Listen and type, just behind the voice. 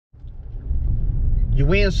You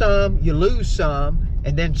win some, you lose some,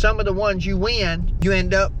 and then some of the ones you win, you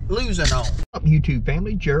end up losing on. What's up, YouTube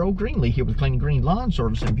family? Gerald Greenlee here with Clean Green Lawn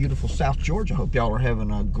Service in beautiful South Georgia. Hope y'all are having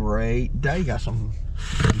a great day. Got some,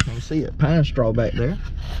 you can't see it, pine straw back there.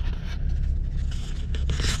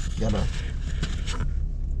 Got a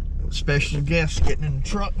special guest getting in the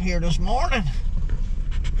truck here this morning.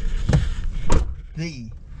 The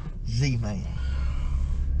Z-Man.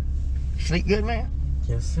 Sleep good, man?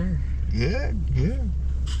 Yes, sir. Good, good.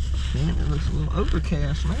 Man, it looks a little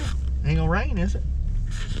overcast now. Ain't gonna rain, is it?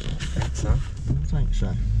 I think so. I don't think so.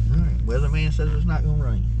 Alright, weatherman says it's not gonna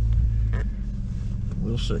rain.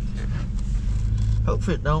 We'll see.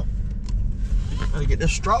 Hopefully it don't. Gotta get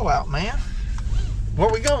this straw out, man. Where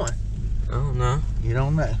we going? I don't know. You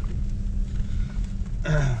don't know.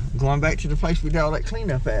 Going back to the place we did all that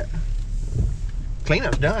cleanup at.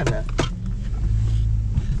 Cleanup's done now.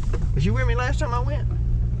 Was you with me last time I went?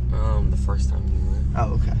 The first time you went.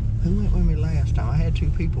 Oh, okay. Who went with me last time? I had two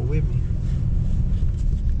people with me.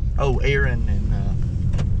 Oh, Aaron and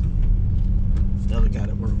the other guy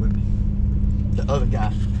that worked with me. The other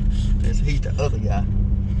guy. He's the other guy.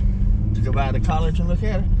 To go by the college and look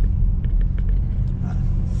at it.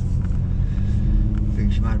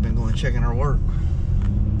 Figured she might have been going checking her work.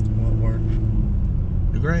 What work?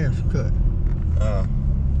 The grass cut.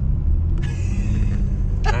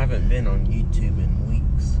 I haven't been on YouTube in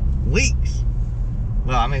weeks. Weeks?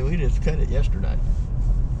 Well, I mean, we just cut it yesterday.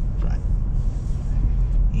 Right.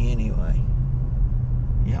 Anyway.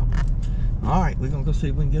 Yep. Alright, we're going to go see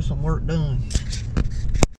if we can get some work done.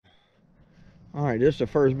 Alright, this is the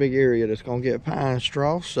first big area that's going to get pine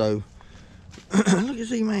straw, so look at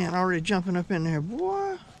Z-Man already jumping up in there.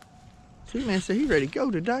 Boy, Z-Man said he's ready to go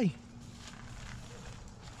today.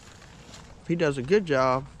 If he does a good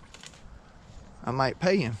job, I might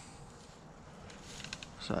pay him.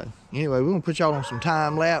 So, anyway, we're going to put y'all on some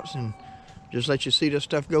time lapse and just let you see this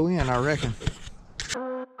stuff go in, I reckon.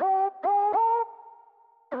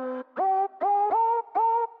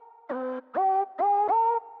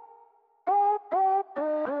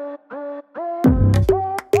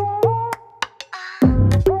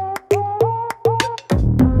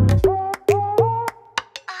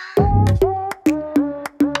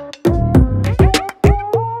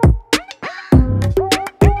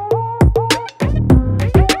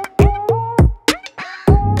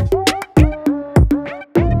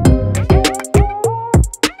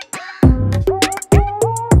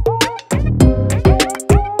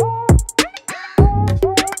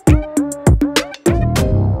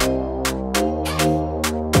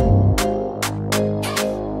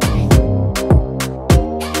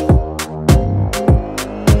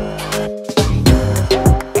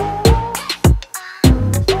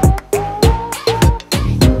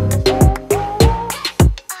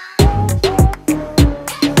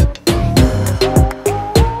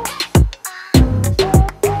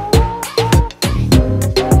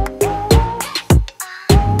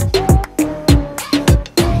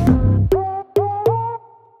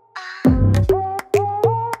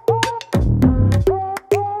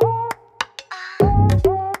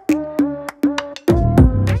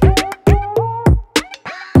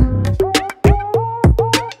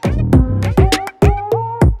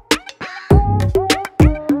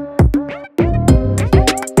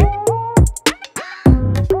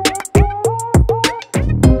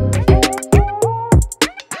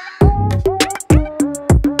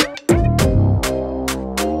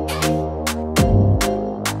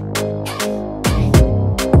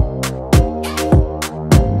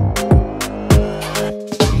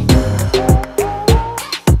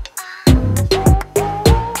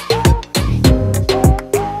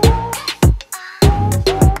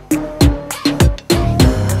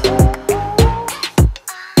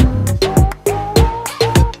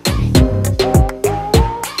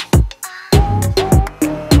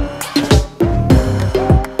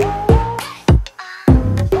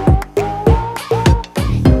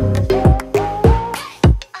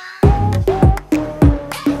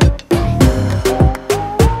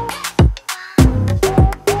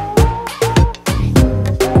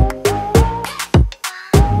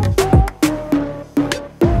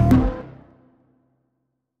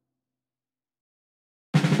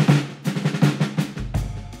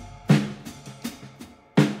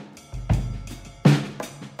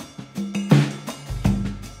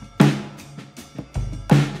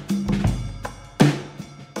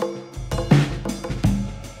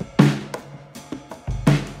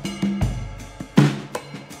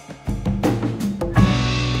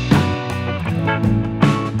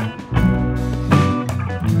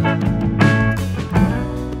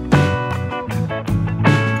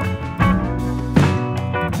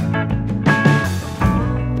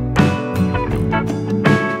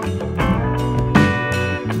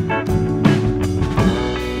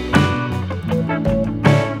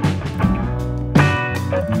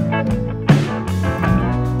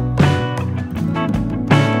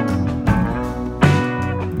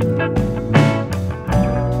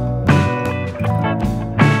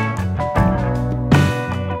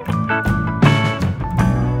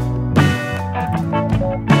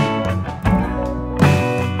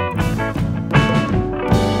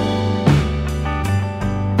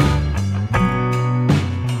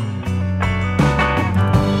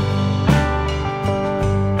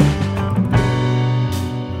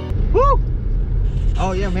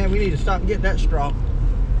 Oh yeah, man, we need to stop and get that straw.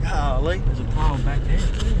 Golly. There's a pile back there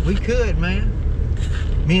too. We could, man.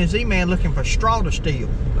 Me and Z-Man looking for straw to steal.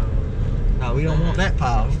 No, we don't want that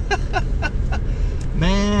pile.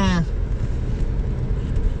 Man.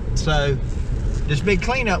 So, this big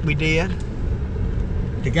cleanup we did,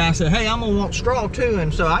 the guy said, hey, I'm gonna want straw too.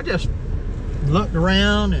 And so I just looked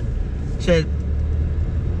around and said,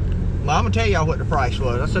 well, I'm gonna tell y'all what the price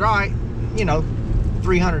was. I said, all right, you know,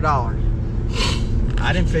 $300.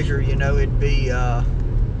 I didn't figure, you know, it'd be,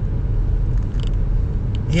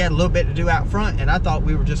 he had a little bit to do out front, and I thought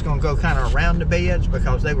we were just gonna go kind of around the beds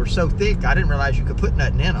because they were so thick. I didn't realize you could put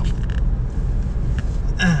nothing in them.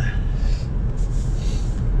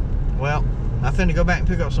 Well, I finna go back and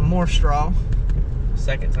pick up some more straw.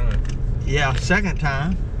 Second time. Yeah, second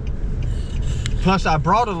time. Plus I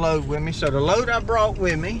brought a load with me, so the load I brought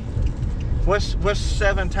with me, what's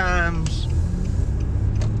 7 times,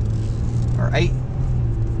 or 8?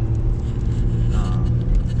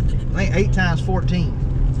 I think 8 times 14. 8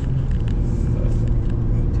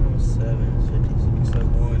 times 7, 56, so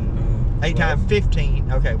 8 times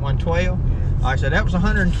 15, okay, 112. Yeah. All right, so that was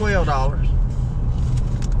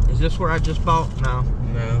 $112. Is this where I just bought? No.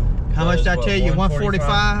 No. How much did I tell you?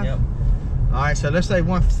 145. Yep. All right, so let's say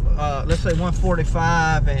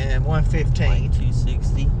 145 and 115. Like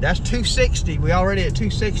 260. That's 260. We already at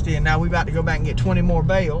 260, and now we about to go back and get 20 more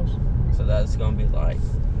bales. So that's gonna be like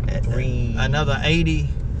another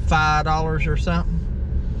 $85 or something.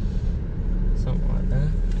 Something like that.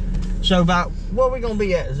 So about what are we gonna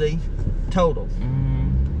be at, Z? Total.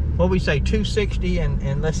 What we say, 260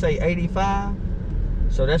 and let's say 85.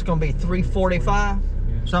 So that's gonna be 345,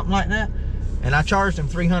 something like that. And I charged him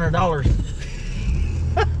 $300.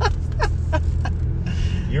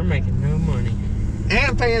 You're making no money.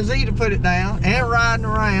 And paying Z to put it down, and riding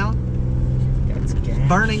around, That's gas.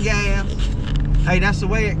 burning gas. Hey, that's the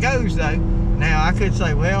way it goes though. Now I could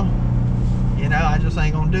say, well, you know, I just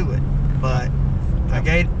ain't gonna do it. But I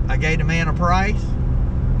gave the man a price,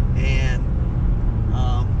 and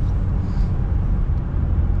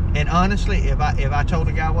honestly, if I told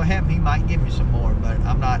the guy what happened, he might give me some more, but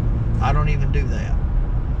I don't even do that.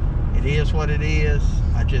 It is what it is.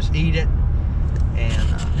 I just eat it.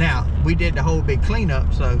 And now we did the whole big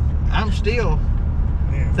cleanup, so I'm still,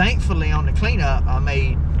 thankfully on the cleanup,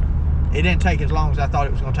 it didn't take as long as I thought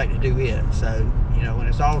it was gonna take to do it. So, you know, when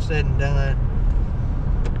it's all said and done,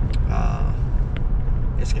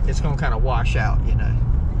 it's gonna kind of wash out, you know.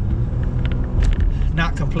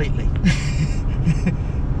 Not completely.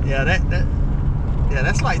 Yeah,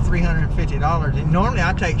 that's like $350. And normally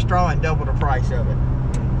I take straw and double the price of it.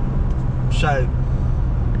 So,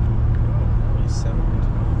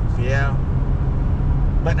 yeah.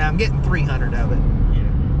 But now I'm getting 300 of it. Yeah.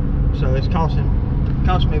 So it's costing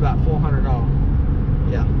me about $400.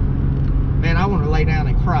 Yeah. Man, I want to lay down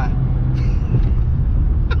and cry.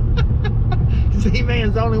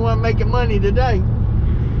 Z-Man's the only one making money today.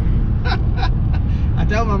 I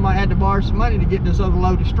told him I might have to borrow some money to get this other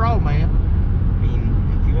load of straw, man. I mean,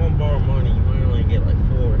 if you want to borrow money, you might only get like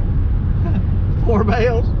 4. 4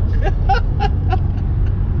 bales.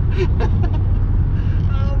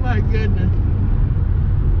 Oh my goodness.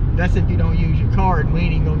 That's if you don't use your card, and we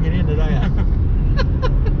ain't even gonna get into that.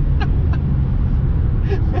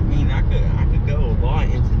 I mean, I could go a lot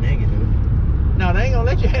into negative. No, they ain't gonna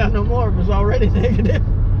let you have no more if it's already negative.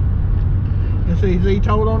 And see, he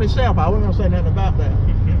told on himself. I wasn't gonna say nothing about that.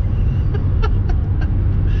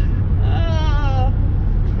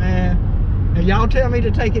 Man. And y'all tell me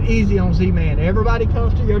to take it easy on Z-Man. Everybody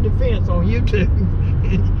comes to your defense on YouTube.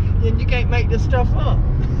 And you can't make this stuff up.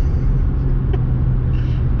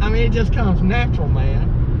 I mean, it just comes natural, man.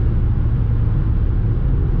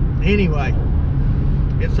 Anyway,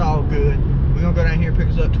 it's all good. We're gonna go down here and pick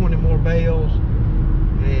us up 20 more bales.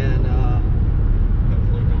 And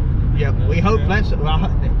yeah, we hope that's, well,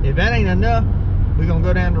 if that ain't enough, we're gonna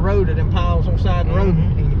go down the road to them piles on the side of the road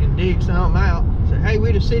and dig something out. Say, hey,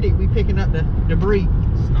 we the city, we picking up the debris.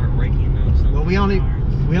 Start raking up some. Well, we only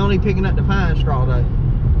picking up the pine straw though.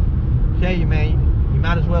 Tell you, man, you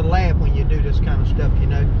might as well laugh when you do this kind of stuff, you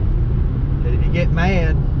know. If you get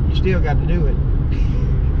mad, you still got to do it.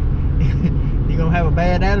 You're gonna have a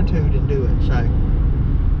bad attitude and do it. So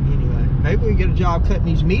anyway, maybe we get a job cutting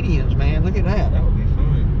these medians, man. Look at that. That would be fun.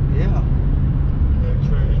 Yeah.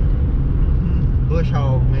 Bush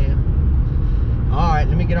hog, man. All right,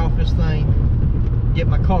 let me get off this thing. Get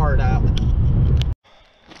my card out.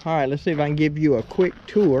 All right, let's see if I can give you a quick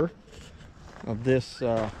tour of this.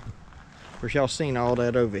 Of course, y'all seen all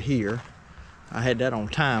that over here. I had that on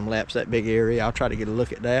time lapse, that big area. I'll try to get a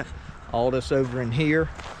look at that. All this over in here.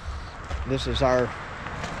 This is our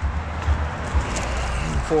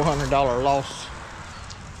 $400 loss.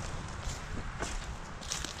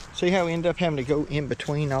 See how we end up having to go in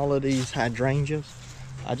between all of these hydrangeas?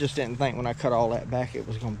 I just didn't think when I cut all that back it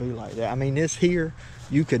was going to be like that. I mean, this here,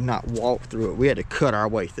 you could not walk through it. We had to cut our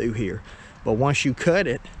way through here. But once you cut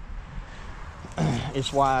it,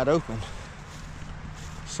 it's wide open.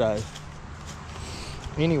 So,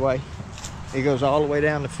 anyway, it goes all the way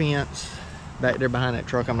down the fence, back there behind that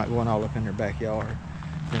truck. I'm not going all up in their backyard.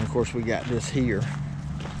 And of course, we got this here,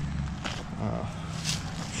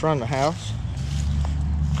 front of the house.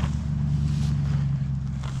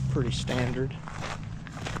 Pretty standard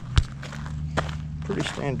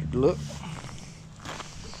look.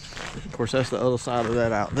 Of course, that's the other side of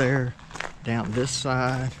that out there, down this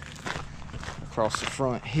side, across the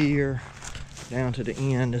front here, down to the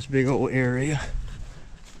end, this big old area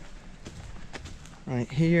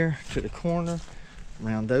right here to the corner,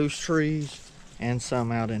 around those trees, and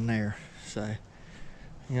some out in there. So,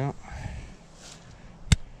 yeah,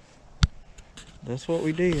 that's what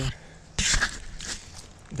we did.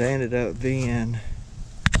 They ended up being,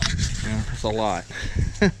 it's a lot.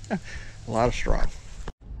 A lot of straw.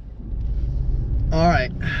 All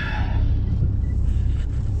right.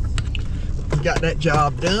 We got that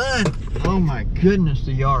job done. Oh my goodness,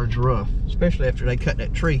 the yard's rough, especially after they cut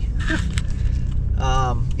that tree.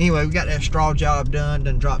 Anyway, we got that straw job done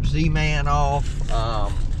dropped Z-Man off.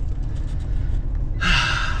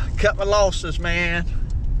 Cut my losses, man.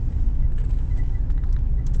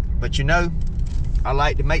 But you know, I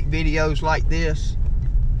like to make videos like this.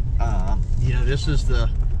 You know, this is the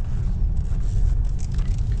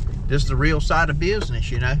real side of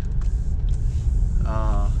business, you know.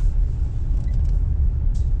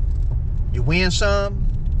 You win some,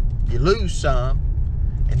 you lose some,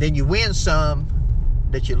 and then you win some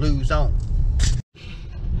that you lose on.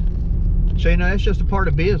 So, you know, that's just a part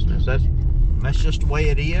of business. That's just the way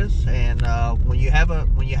it is. And when you have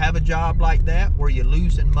a job like that where you're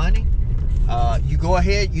losing money, you go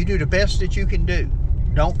ahead, you do the best that you can do.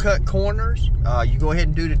 Don't cut corners. You go ahead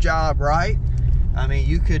and do the job right. I mean,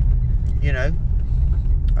 you could, you know,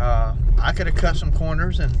 I could have cut some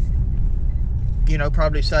corners and, you know,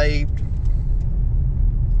 probably saved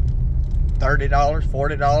 $30, $40,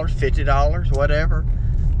 $50, whatever.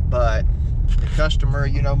 But the customer,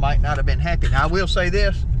 you know, might not have been happy. Now, I will say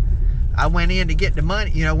this. I went in to get the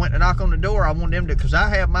money, you know, went to knock on the door. I want them to, because I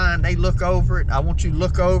have mine, they look over it. I want you to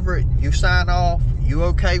look over it. You sign off. You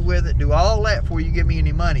okay with it? Do all that before you give me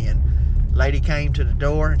any money. And lady came to the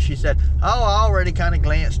door and she said, oh, I already kind of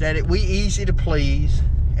glanced at it. We easy to please.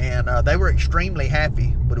 And they were extremely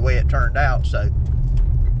happy with the way it turned out. So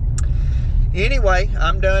anyway,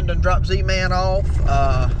 I'm done drop Z-Man off.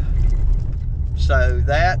 So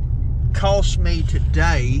that cost me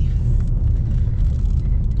today,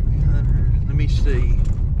 let me see,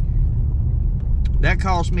 that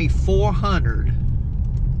cost me $400.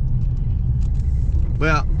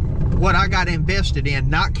 Well, what I got invested in,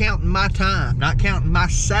 not counting my time, not counting my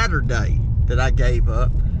Saturday that I gave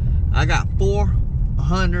up, I got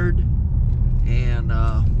 $400 and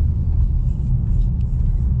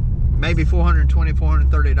maybe $420,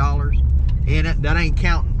 $430 in it. That ain't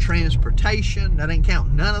counting transportation. That ain't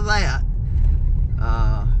counting none of that.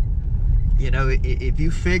 You know, if you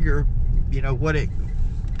figure, you know, what it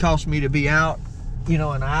cost me to be out, you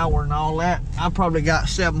know, an hour and all that, I probably got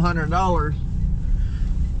 $700,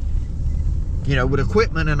 you know, with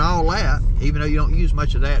equipment and all that, even though you don't use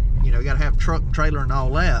much of that. You know, you got to have truck and trailer and all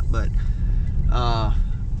that. But,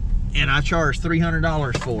 and I charged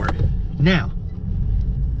 $300 for it. Now,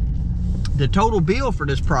 the total bill for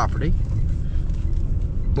this property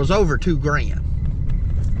was over $2 grand.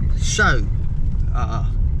 So,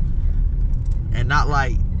 and not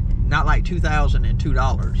like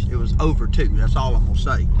 $2,002. It was over $2. That's all I'm gonna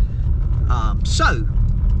say. So,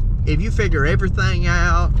 if you figure everything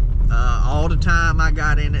out, all the time I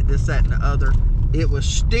got in it, this, that, and the other, it was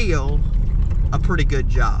still a pretty good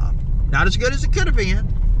job. Not as good as it could have been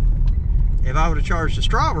if I would have charged the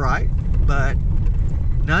straw right, but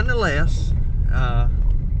nonetheless,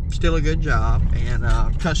 still a good job. And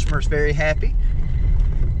customer's very happy.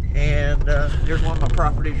 And there's one of my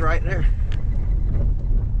properties right there.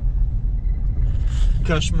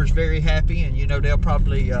 Customer's very happy, and you know, they'll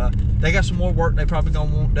probably they got some more work they probably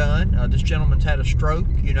gonna want done. This gentleman's had a stroke,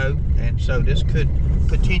 you know, and so this could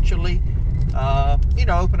potentially you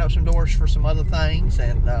know, open up some doors for some other things.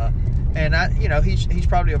 And I, you know, he's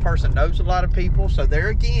probably a person that knows a lot of people. So there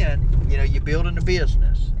again, you know, you're building a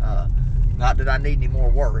business. Not that I need any more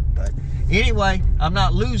work, but anyway, I'm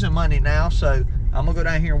not losing money now, so I'm gonna go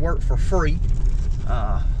down here and work for free.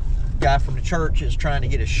 Guy from the church is trying to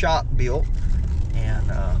get his shop built,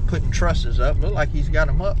 and putting trusses up. Look like he's got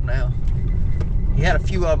them up now. He had a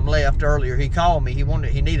few of them left earlier. He called me.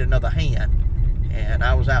 He needed another hand, and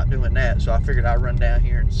I was out doing that, so I figured I'd run down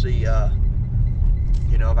here and see,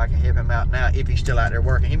 you know, if I can help him out now, if he's still out there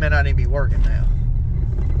working. He may not even be working now,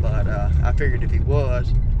 but I figured if he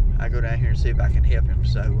was, I'd go down here and see if I can help him.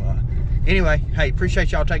 So anyway, hey,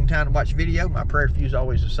 appreciate y'all taking time to watch the video. My prayer for you is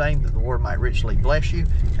always the same, that the Lord might richly bless you,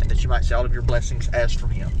 and that you might see all of your blessings as from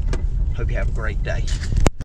him. Hope you have a great day.